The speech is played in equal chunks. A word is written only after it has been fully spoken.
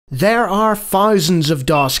There are thousands of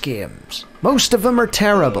DOS games. Most of them are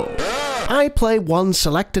terrible. I play one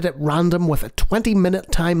selected at random with a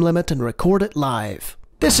 20-minute time limit and record it live.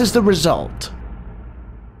 This is the result.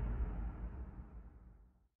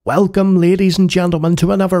 Welcome, ladies and gentlemen,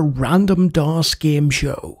 to another random DOS game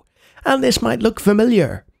show. And this might look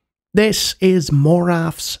familiar. This is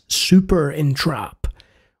Moraff's Super Entrap,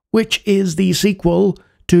 which is the sequel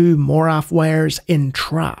to Moraffware's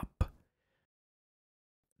Entrap.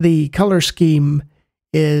 The color scheme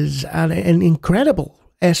is an incredible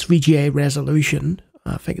SVGA resolution.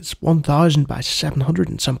 I think it's 1000 by 700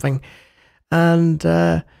 and something. And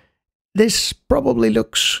this probably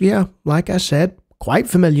looks, like I said, quite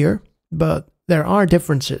familiar, but there are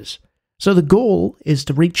differences. So the goal is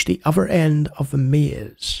to reach the other end of the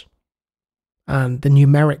maze. And the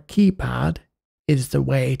numeric keypad is the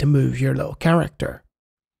way to move your little character.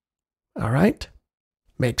 Alright?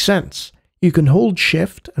 Makes sense. You can hold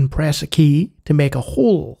shift and press a key to make a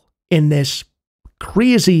hole in this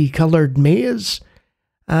crazy coloured maze,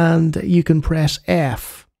 and you can press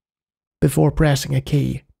F before pressing a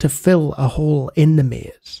key to fill a hole in the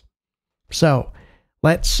maze. So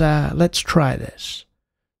let's try this.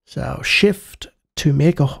 So shift to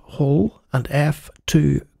make a hole and F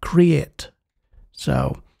to create.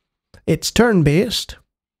 So it's turn-based,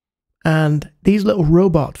 and these little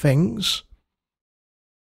robot things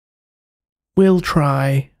will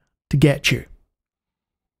try to get you.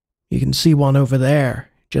 You can see one over there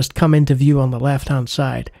just come into view on the left-hand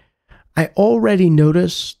side. I already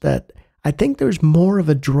noticed that I think there's more of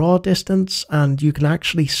a draw distance, and you can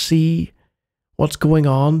actually see what's going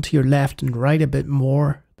on to your left and right a bit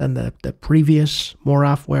more than the previous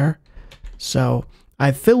Moraffware. So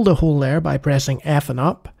I filled a hole there by pressing F and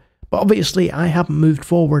up, but obviously I haven't moved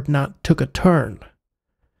forward and that took a turn.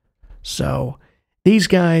 So these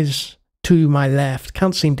guys to my left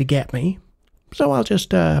can't seem to get me, so I'll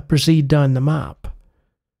just proceed down the map,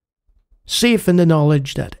 safe in the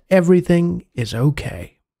knowledge that everything is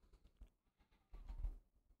okay.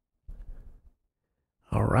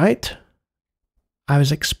 Alright, I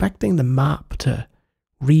was expecting the map to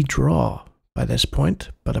redraw by this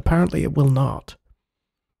point, but apparently it will not.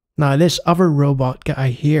 Now this other robot guy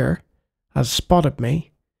here has spotted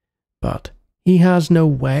me, but he has no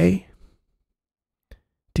way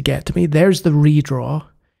to get to me. There's the redraw.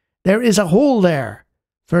 There is a hole there.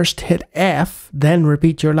 First hit F, then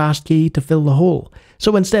repeat your last key to fill the hole.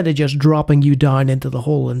 So instead of just dropping you down into the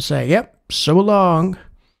hole and say, yep, so long,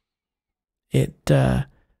 it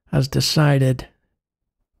has decided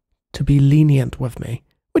to be lenient with me,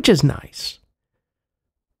 which is nice.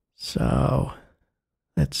 So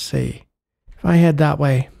let's see. If I head that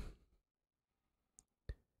way.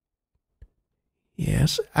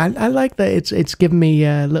 Yes, I like that it's given me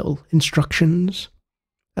little instructions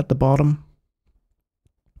at the bottom.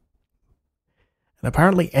 And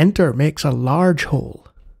apparently enter makes a large hole.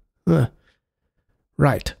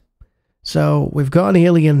 Right. So we've got an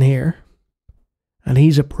alien here, and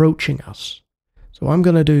he's approaching us. So what I'm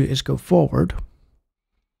going to do is go forward,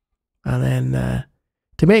 and then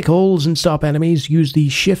to make holes and stop enemies, use the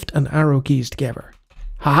shift and arrow keys together.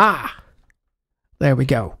 Haha! There we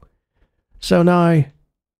go. So now,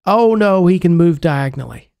 oh no, he can move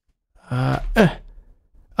diagonally. Oh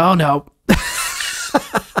no.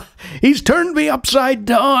 He's turned me upside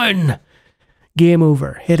down. Game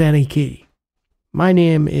over. Hit any key. My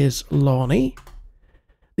name is Lawnie.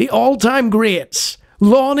 The all-time greats.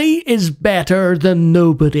 Lawnie is better than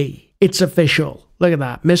nobody. It's official. Look at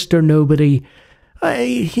that. Mr. Nobody.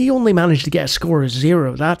 He only managed to get a score of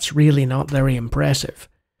 0. That's really not very impressive.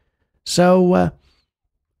 So,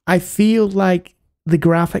 I feel like the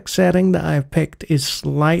graphic setting that I've picked is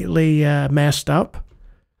slightly messed up,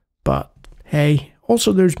 but hey,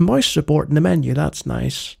 also there's mouse support in the menu. That's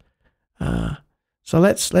nice. So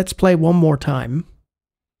let's play one more time,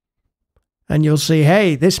 and you'll see,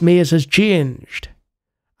 hey, this maze has changed.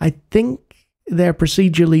 I think they're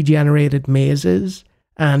procedurally generated mazes,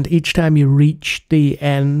 and each time you reach the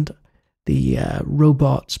end, the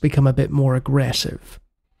robots become a bit more aggressive.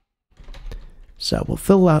 So we'll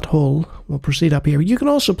fill that hole, we'll proceed up here. You can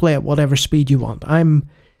also play at whatever speed you want. I'm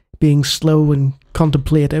being slow and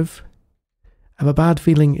contemplative. I have a bad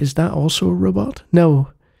feeling, is that also a robot?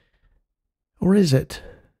 No. Or is it?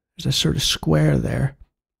 There's a sort of square there.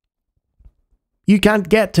 You can't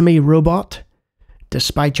get to me, robot,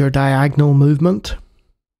 despite your diagonal movement.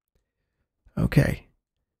 Okay.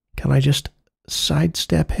 Can I just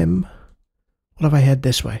sidestep him? What if I head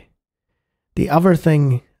this way? The other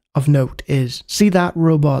thing of note is, see that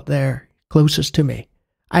robot there closest to me?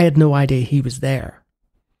 I had no idea he was there,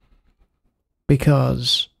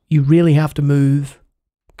 because you really have to move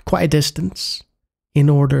quite a distance in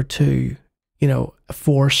order to,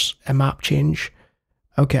 force a map change.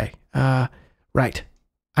 Okay, right.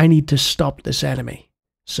 I need to stop this enemy.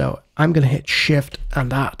 So I'm going to hit shift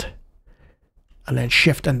and that. And then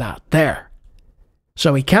shift and that. There.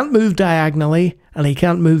 So he can't move diagonally and he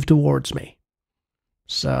can't move towards me.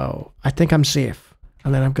 So I think I'm safe.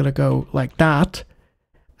 And then I'm going to go like that.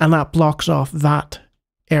 And that blocks off that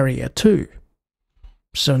area too.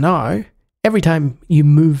 So now, every time you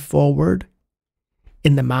move forward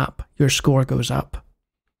in the map, your score goes up.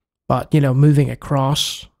 But, moving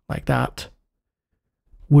across like that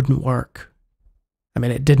wouldn't work. I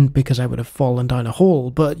mean, it didn't because I would have fallen down a hole,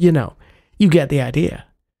 but, you get the idea.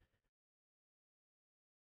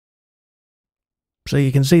 So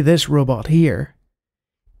you can see this robot here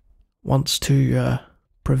wants to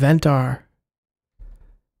prevent our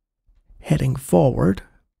heading forward.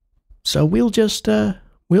 So we'll just,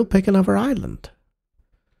 we'll pick another island.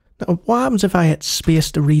 Now, what happens if I hit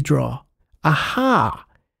space to redraw? Aha!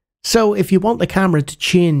 So if you want the camera to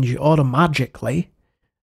change automagically,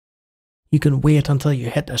 you can wait until you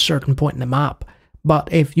hit a certain point in the map.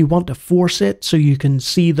 But if you want to force it so you can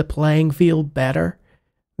see the playing field better,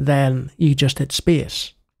 then you just hit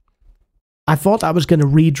space. I thought I was going to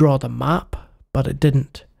redraw the map, but it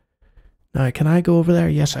didn't. Now, can I go over there?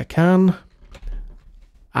 Yes, I can.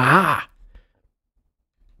 Ah!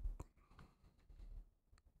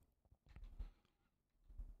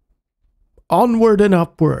 Onward and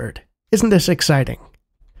upward. Isn't this exciting?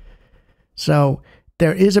 So,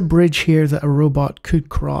 there is a bridge here that a robot could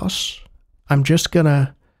cross. I'm just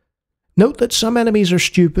gonna note that some enemies are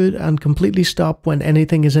stupid and completely stop when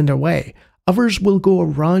anything is in their way. Others will go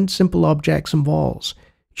around simple objects and walls.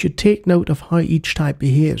 You should take note of how each type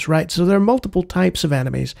behaves, right? So there are multiple types of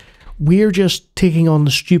enemies. We're just taking on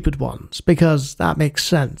the stupid ones because that makes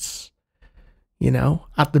sense,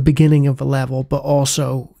 at the beginning of a level, but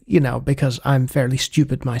also, because I'm fairly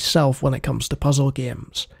stupid myself when it comes to puzzle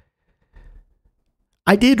games.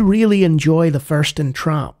 I did really enjoy the first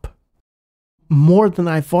Entrap more than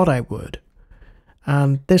I thought I would.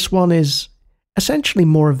 And this one is essentially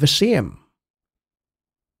more of the same.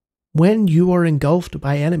 When you are engulfed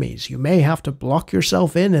by enemies, you may have to block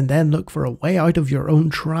yourself in and then look for a way out of your own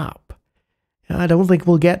trap. I don't think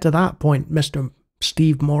we'll get to that point, Mr.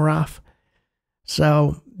 Steve Moraff.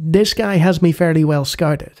 So, this guy has me fairly well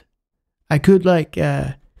scouted. I could, let's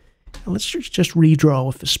just redraw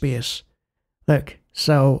with the space. Look,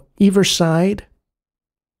 so, either side,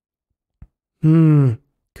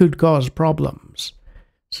 could cause problems.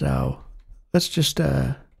 So, let's just,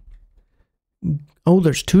 oh,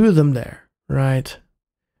 there's two of them there, right?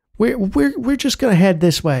 We're just gonna head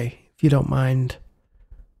this way, if you don't mind.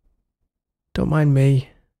 Don't mind me.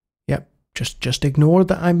 Yep, just ignore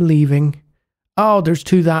that I'm leaving. Oh, there's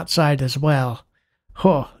two that side as well.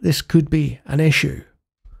 Oh, this could be an issue.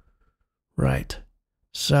 Right.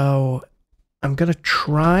 So, I'm gonna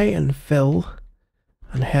try and fill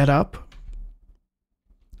and head up.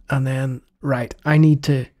 And then, right, I need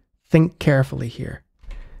to think carefully here.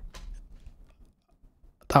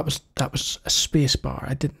 That was a space bar.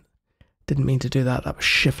 I didn't mean to do that. That was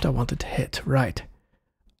shift I wanted to hit. Right.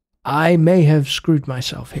 I may have screwed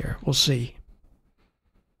myself here. We'll see.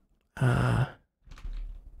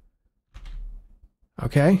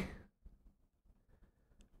 Okay.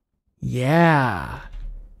 Yeah.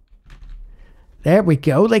 There we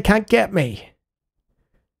go. They can't get me.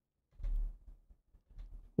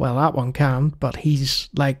 Well, that one can, but he's,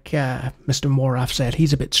 like Mr. Moraff said,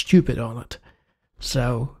 he's a bit stupid on it.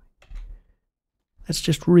 So, let's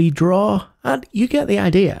just redraw, and you get the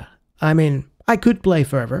idea. I mean, I could play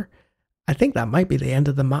further. I think that might be the end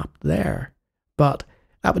of the map there, but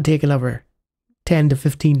that would take another 10 to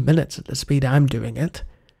 15 minutes at the speed I'm doing it.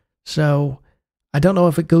 So, I don't know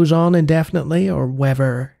if it goes on indefinitely or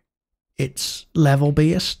whether it's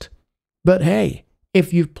level-based, but hey,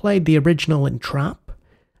 if you've played the original Entrap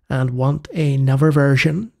and want another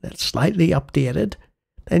version that's slightly updated,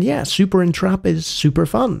 then yeah, Super Entrap is super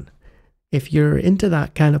fun. If you're into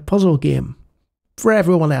that kind of puzzle game. For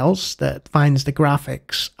everyone else that finds the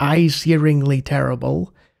graphics eye-searingly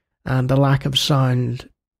terrible and the lack of sound,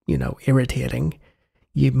 irritating,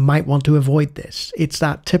 you might want to avoid this. It's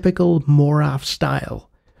that typical Moraff style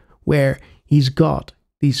where he's got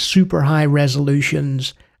these super high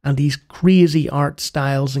resolutions and these crazy art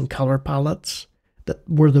styles and color palettes that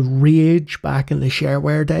were the rage back in the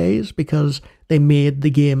shareware days because they made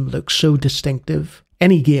the game look so distinctive.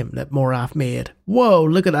 Any game that Moraff made, whoa,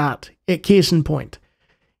 look at that, case in point,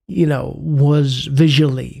 was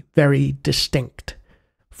visually very distinct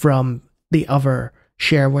from the other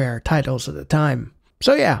shareware titles at the time.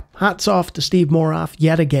 So yeah, hats off to Steve Moraff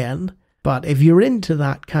yet again. But if you're into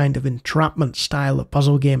that kind of entrapment style of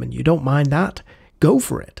puzzle game and you don't mind that, go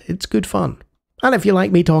for it. It's good fun. And if you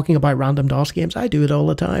like me talking about random DOS games, I do it all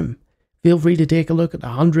the time. Feel free to take a look at the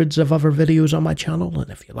hundreds of other videos on my channel,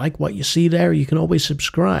 and if you like what you see there, you can always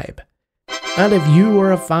subscribe. And if you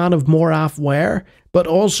are a fan of Moraffware, but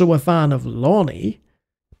also a fan of Lawnie,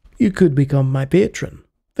 you could become my patron.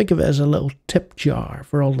 Think of it as a little tip jar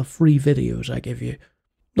for all the free videos I give you.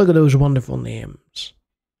 Look at those wonderful names.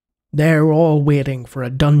 They're all waiting for a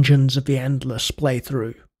Dungeons of the Endless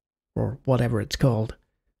playthrough, or whatever it's called.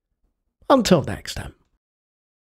 Until next time.